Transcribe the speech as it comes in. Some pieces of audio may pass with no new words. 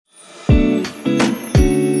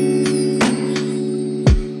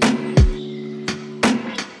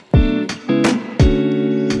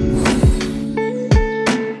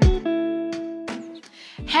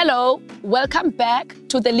Welcome back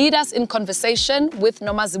to the Leaders in Conversation with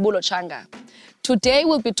Nomazibulo Changa. Today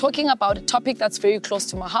we'll be talking about a topic that's very close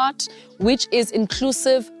to my heart, which is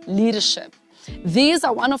inclusive leadership. These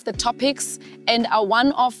are one of the topics and are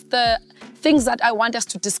one of the things that I want us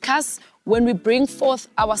to discuss when we bring forth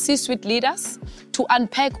our C-suite leaders to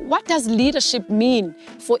unpack what does leadership mean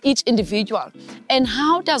for each individual and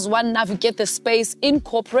how does one navigate the space in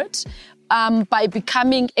corporate by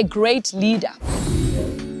becoming a great leader.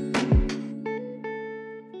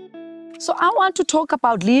 So I want to talk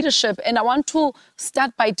about leadership, and I want to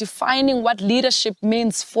start by defining what leadership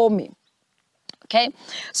means for me. Okay,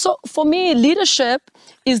 so for me, leadership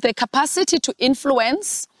is the capacity to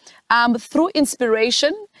influence through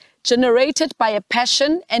inspiration, generated by a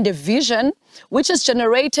passion and a vision, which is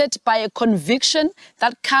generated by a conviction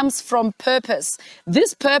that comes from purpose.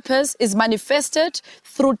 This purpose is manifested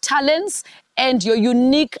through talents and your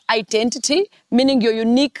unique identity, meaning your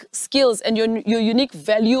unique skills and your unique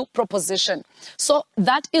value proposition. So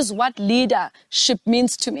that is what leadership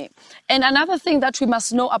means to me. And another thing that we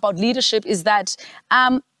must know about leadership is that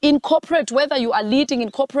in corporate, whether you are leading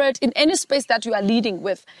in corporate, in any space that you are leading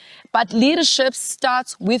with, but leadership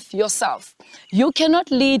starts with yourself. You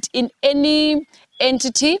cannot lead in any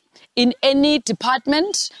entity, in any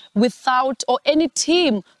department without, or any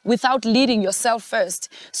team without leading yourself first.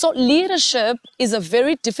 So leadership is a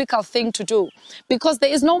very difficult thing to do because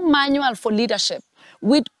there is no manual for leadership.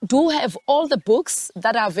 We do have all the books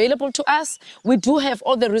that are available to us. We do have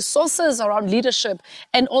all the resources around leadership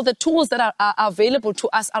and all the tools that are available to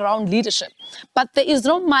us around leadership. But there is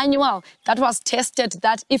no manual that was tested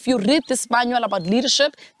that if you read this manual about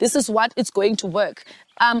leadership, this is what it's going to work.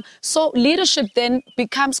 So leadership then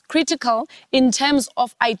becomes critical in terms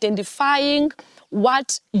of identifying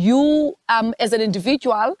what you as an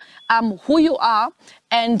individual, who you are,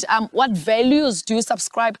 and what values do you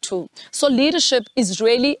subscribe to. So leadership is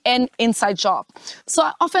really an inside job. So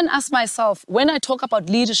I often ask myself, when I talk about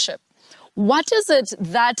leadership, what is it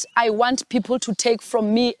that I want people to take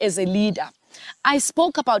from me as a leader? I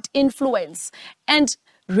spoke about influence, and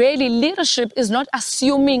really, leadership is not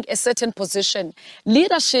assuming a certain position.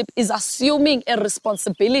 Leadership is assuming a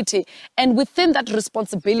responsibility. And within that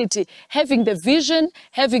responsibility, having the vision,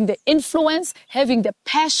 having the influence, having the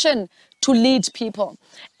passion to lead people.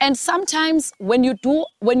 And sometimes when you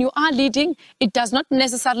are leading, it does not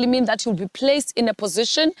necessarily mean that you'll be placed in a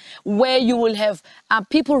position where you will have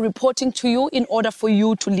people reporting to you in order for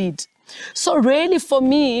you to lead. So really, for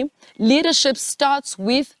me, leadership starts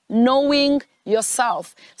with knowing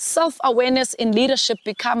yourself. Self-awareness in leadership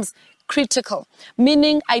becomes critical,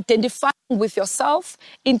 meaning identifying with yourself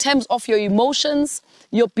in terms of your emotions,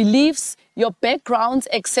 your beliefs, your backgrounds,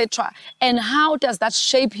 etc. And how does that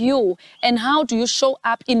shape you? And how do you show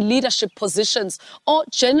up in leadership positions? Or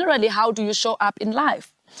generally, how do you show up in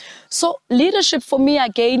life? So leadership for me,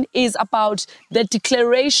 again, is about the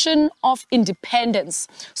declaration of independence.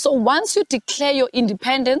 So once you declare your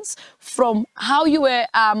independence from how you were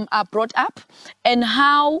brought up and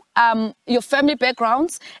how your family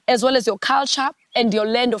backgrounds, as well as your culture and your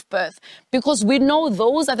land of birth, because we know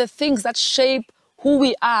those are the things that shape who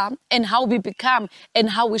we are and how we become and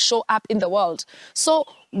how we show up in the world. So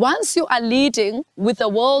once you are leading with a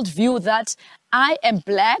worldview that I am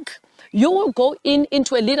Black, you will go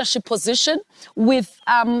into a leadership position with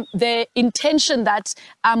the intention that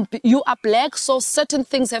you are Black, so certain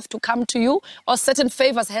things have to come to you or certain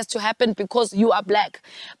favors has to happen because you are Black.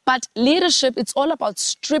 But leadership, it's all about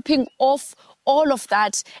stripping off all of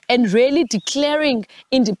that and really declaring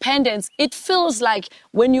independence. It feels like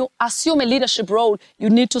when you assume a leadership role,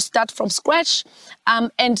 you need to start from scratch,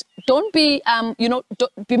 and don't be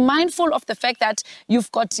be mindful of the fact that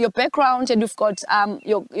you've got your background and you've got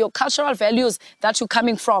your cultural values that you're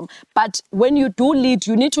coming from. But when you do lead,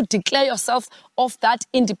 you need to declare yourself of that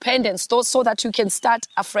independence so that you can start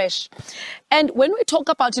afresh. And when we talk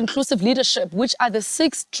about inclusive leadership, which are the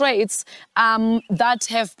 6 traits that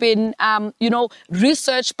have been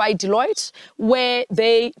researched by Deloitte, where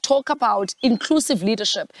they talk about inclusive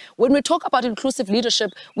leadership. When we talk about inclusive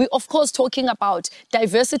leadership, we're of course talking about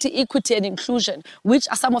diversity, equity, and inclusion, which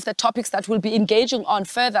are some of the topics that we'll be engaging on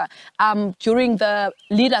further during the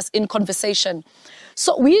Leaders in Conversation.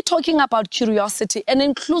 So we're talking about curiosity. An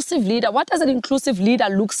inclusive leader, what does an inclusive leader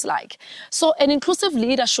looks like? So an inclusive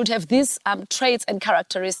leader should have these traits and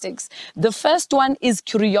characteristics. The first one is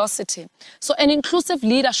curiosity. So an inclusive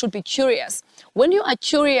leader should be curious. When you are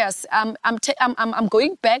curious, I'm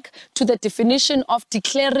going back to the definition of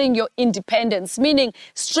declaring your independence, meaning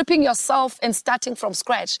stripping yourself and starting from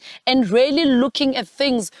scratch and really looking at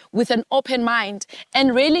things with an open mind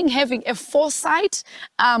and really having a foresight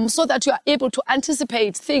so that you are able to anticipate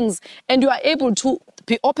things and you are able to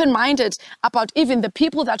be open-minded about even the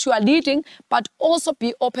people that you are leading, but also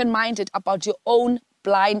be open-minded about your own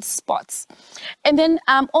blind spots. And then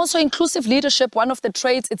also inclusive leadership, one of the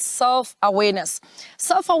traits is self-awareness.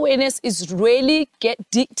 Self-awareness is really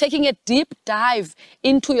taking a deep dive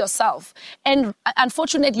into yourself. And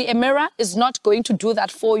unfortunately, a mirror is not going to do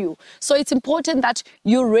that for you. So it's important that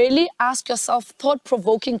you really ask yourself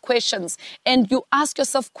thought-provoking questions and you ask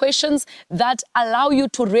yourself questions that allow you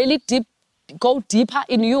to really go deeper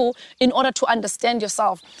in you in order to understand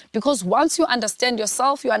yourself. Because once you understand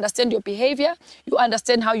yourself, you understand your behavior, you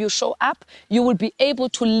understand how you show up, you will be able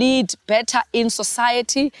to lead better in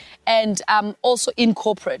society and also in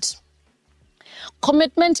corporate.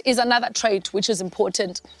 Commitment is another trait which is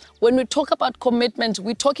important. When we talk about commitment,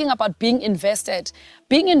 we're talking about being invested.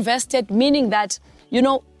 Being invested meaning that,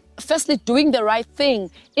 firstly, doing the right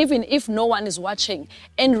thing, even if no one is watching,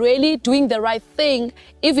 and really doing the right thing,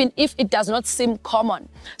 even if it does not seem common.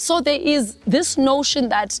 So there is this notion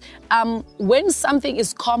that when something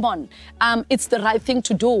is common, it's the right thing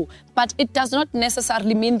to do, but it does not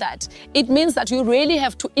necessarily mean that. It means that you really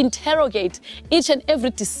have to interrogate each and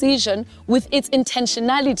every decision with its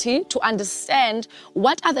intentionality to understand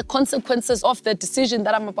what are the consequences of the decision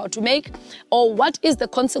that I'm about to make, or what is the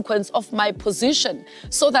consequence of my position,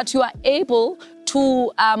 so that you are able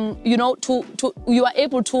to, you are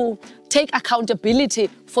able to take accountability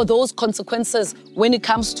for those consequences when it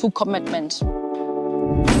comes to commitment.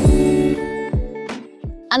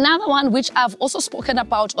 Another one which I've also spoken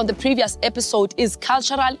about on the previous episode is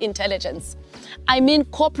cultural intelligence. I mean,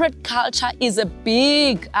 corporate culture is a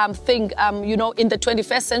big thing, in the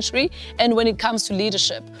 21st century and when it comes to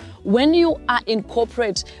leadership. When you are in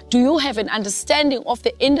corporate, do you have an understanding of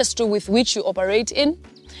the industry with which you operate in?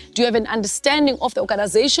 Do you have an understanding of the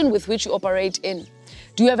organization with which you operate in?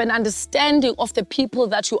 Do you have an understanding of the people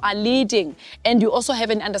that you are leading? And you also have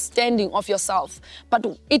an understanding of yourself. But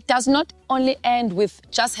it does not only end with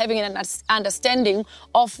just having an understanding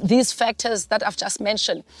of these factors that I've just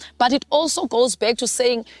mentioned, but it also goes back to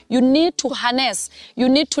saying you need to harness, you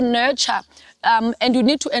need to nurture, and you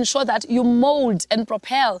need to ensure that you mold and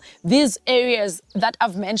propel these areas that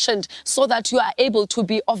I've mentioned so that you are able to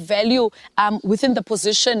be of value within the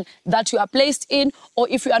position that you are placed in, or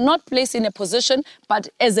if you are not placed in a position, but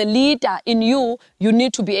as a leader in you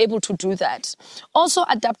need to be able to do that. Also,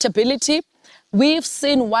 adaptability. We've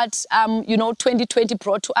seen what, 2020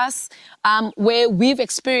 brought to us, where we've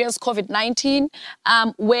experienced COVID-19,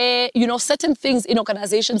 where, certain things in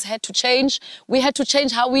organizations had to change. We had to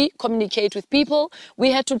change how we communicate with people.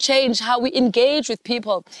 We had to change how we engage with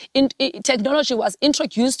people. Technology was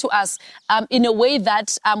introduced to us in a way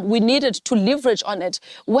that we needed to leverage on it,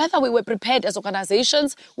 whether we were prepared as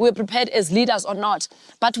organizations, we were prepared as leaders or not.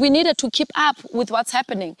 But we needed to keep up with what's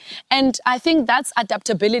happening. And I think that's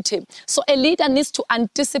adaptability. So a leader needs to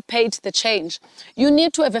anticipate the change. You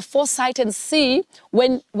need to have a foresight and see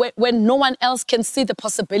when no one else can see the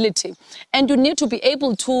possibility. And you need to be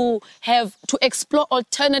able to explore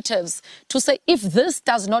alternatives, to say, if this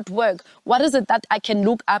does not work, what is it that I can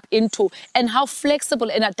look up into, and how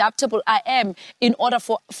flexible and adaptable I am in order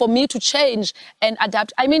for me to change and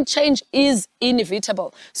adapt. I mean, change is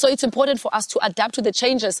inevitable. So it's important for us to adapt to the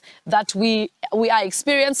changes that we are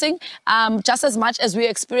experiencing, just as much as we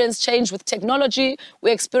experience change with technology,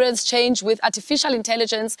 we experience change with artificial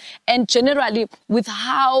intelligence, and generally with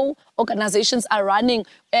how organizations are running,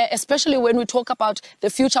 especially when we talk about the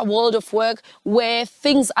future world of work, where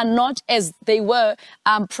things are not as they were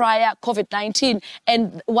prior COVID-19.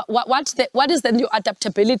 And what is then your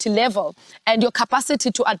adaptability level and your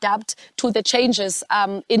capacity to adapt to the changes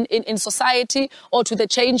in society or to the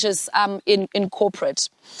changes in corporate.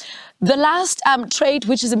 The last trait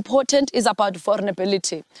which is important is about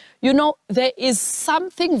vulnerability. There is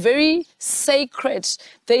something very sacred.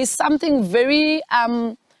 There is something very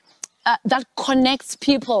that connects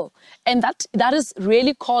people And that is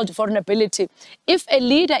really called vulnerability. If a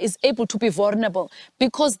leader is able to be vulnerable,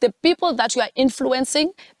 because the people that you are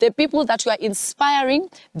influencing, the people that you are inspiring,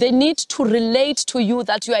 they need to relate to you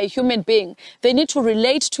that you are a human being. They need to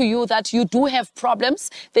relate to you that you do have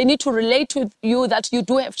problems. They need to relate to you that you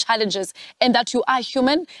do have challenges and that you are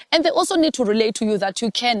human. And they also need to relate to you that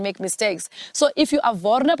you can make mistakes. So if you are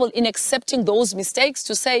vulnerable in accepting those mistakes,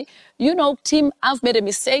 to say, you know, team, I've made a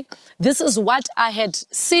mistake. This is what I had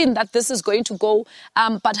seen that this is going to go.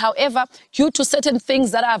 But however, due to certain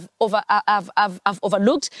things that I've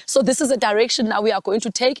overlooked, so this is a direction now we are going to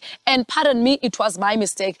take. And pardon me, it was my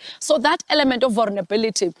mistake. So that element of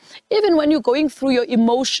vulnerability, even when you're going through your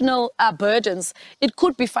emotional burdens, it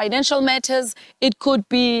could be financial matters, it could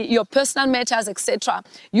be your personal matters, etc.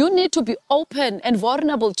 You need to be open and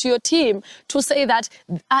vulnerable to your team to say that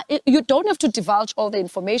you don't have to divulge all the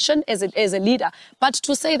information as a leader, but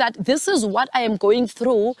to say that this is what I am going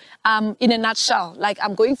through in a nutshell. Like,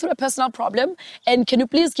 I'm going through a personal problem, and can you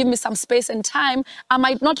please give me some space and time? I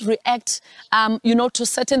might not react, to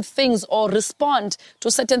certain things or respond to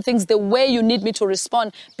certain things the way you need me to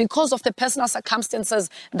respond because of the personal circumstances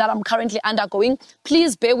that I'm currently undergoing.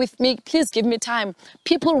 Please bear with me. Please give me time.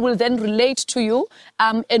 People will then relate to you,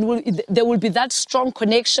 and there will be that strong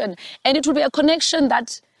connection, and it will be a connection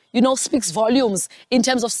that speaks volumes in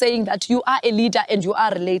terms of saying that you are a leader and you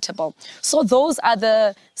are relatable. So those are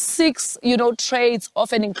the 6, traits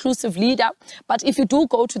of an inclusive leader. But if you do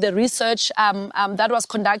go to the research that was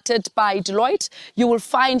conducted by Deloitte, you will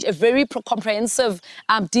find a very comprehensive,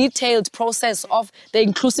 detailed process of the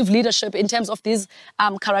inclusive leadership in terms of these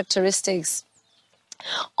characteristics.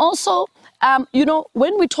 Also,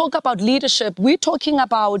 when we talk about leadership, we're talking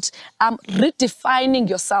about redefining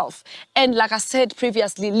yourself. And like I said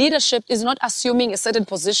previously, leadership is not assuming a certain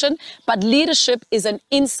position, but leadership is an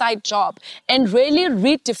inside job. And really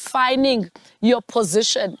redefining your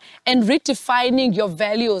position and redefining your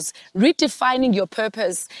values, redefining your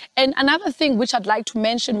purpose. And another thing which I'd like to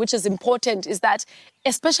mention, which is important, is that,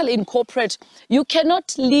 especially in corporate, you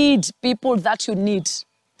cannot lead people that you need.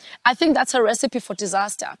 I think that's a recipe for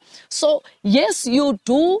disaster. So yes, you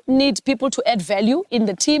do need people to add value in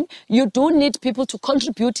the team. You do need people to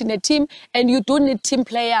contribute in a team, and you do need team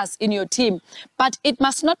players in your team. But it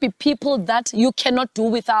must not be people that you cannot do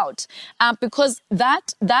without, because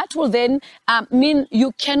that will then mean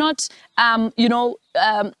you cannot,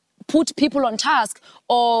 put people on task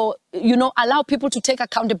or, allow people to take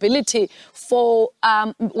accountability for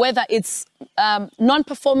whether it's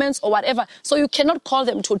non-performance or whatever. So you cannot call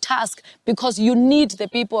them to task because you need the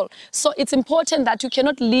people. So it's important that you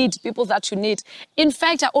cannot lead people that you need. In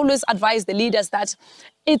fact, I always advise the leaders that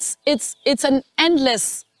it's an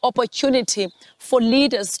endless opportunity for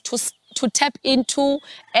leaders to tap into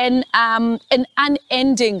an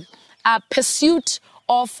unending pursuit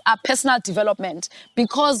of personal development,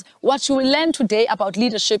 because what you will learn today about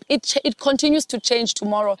leadership, it continues to change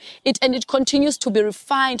tomorrow, and it continues to be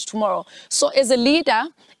refined tomorrow. So as a leader,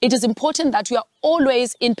 it is important that you are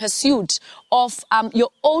always in pursuit of your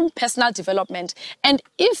own personal development. And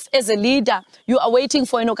if as a leader, you are waiting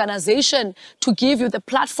for an organization to give you the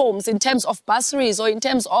platforms in terms of bursaries or in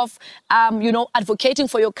terms of, advocating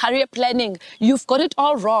for your career planning, you've got it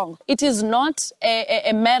all wrong. It is not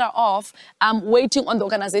a matter of waiting on the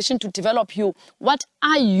organization to develop you. What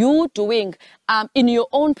are you doing in your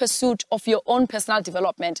own pursuit of your own personal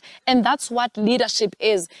development? And that's what leadership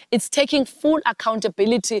is. It's taking full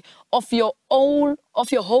accountability of your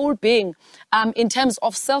whole being, in terms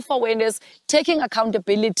of self-awareness, taking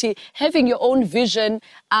accountability, having your own vision,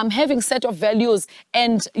 having set of values,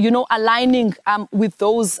 and aligning with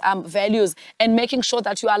those values, and making sure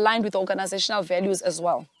that you are aligned with organizational values as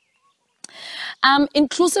well.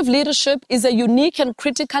 Inclusive leadership is a unique and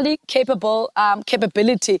critically capable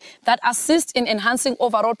capability that assists in enhancing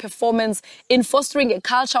overall performance, in fostering a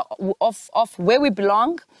culture of where we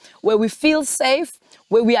belong, where we feel safe,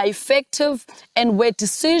 where we are effective, and where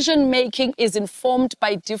decision-making is informed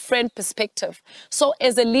by different perspectives. So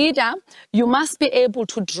as a leader, you must be able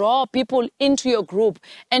to draw people into your group.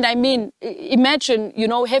 And I mean, imagine,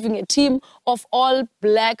 having a team of all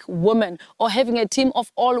Black women or having a team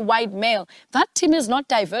of all white male. That team is not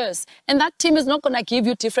diverse, and that team is not going to give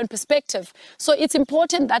you different perspective. So it's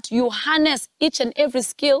important that you harness each and every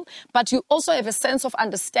skill, but you also have a sense of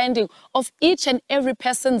understanding of each and every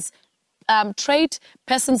person's trait,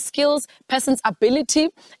 person's skills, person's ability,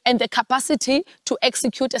 and the capacity to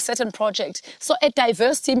execute a certain project. So a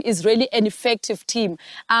diverse team is really an effective team.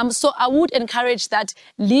 So I would encourage that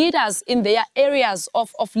leaders in their areas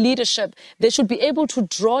of leadership, they should be able to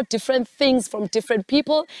draw different things from different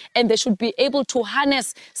people, and they should be able to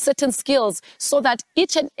harness certain skills so that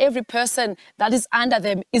each and every person that is under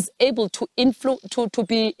them is able to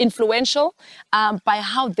be influential by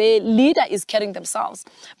how their leader is carrying themselves.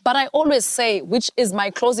 But I always say, which is my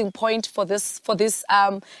closing point for this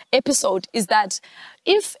episode, is that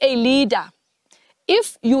if a leader,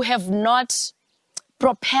 if you have not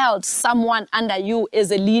propelled someone under you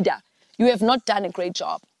as a leader, you have not done a great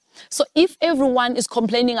job. So if everyone is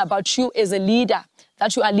complaining about you as a leader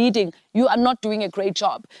that you are leading, you are not doing a great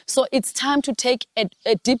job. So it's time to take a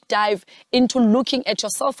deep dive into looking at your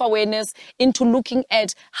self-awareness, into looking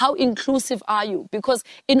at how inclusive are you. Because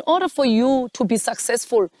in order for you to be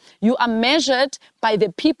successful, you are measured by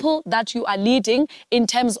the people that you are leading in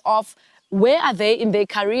terms of where are they in their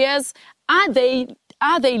careers, are they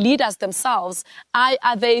leaders themselves,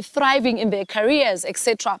 are they thriving in their careers,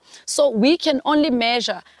 etc. So we can only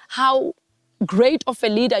measure how great of a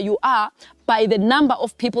leader you are by the number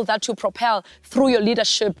of people that you propel through your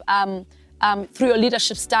leadership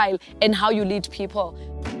style and how you lead people.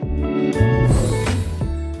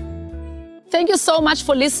 Thank you so much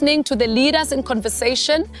for listening to the Leaders in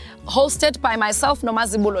Conversation, hosted by myself,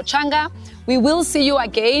 Nomazibulo Changa. We will see you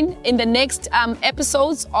again in the next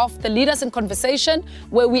episodes of the Leaders in Conversation,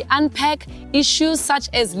 where we unpack issues such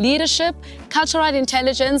as leadership, cultural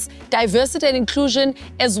intelligence, diversity and inclusion,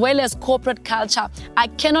 as well as corporate culture. I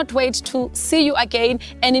cannot wait to see you again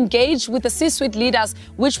and engage with the C-suite leaders,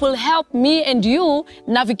 which will help me and you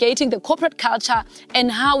navigating the corporate culture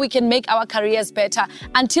and how we can make our careers better.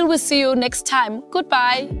 Until we see you next time,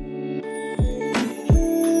 goodbye.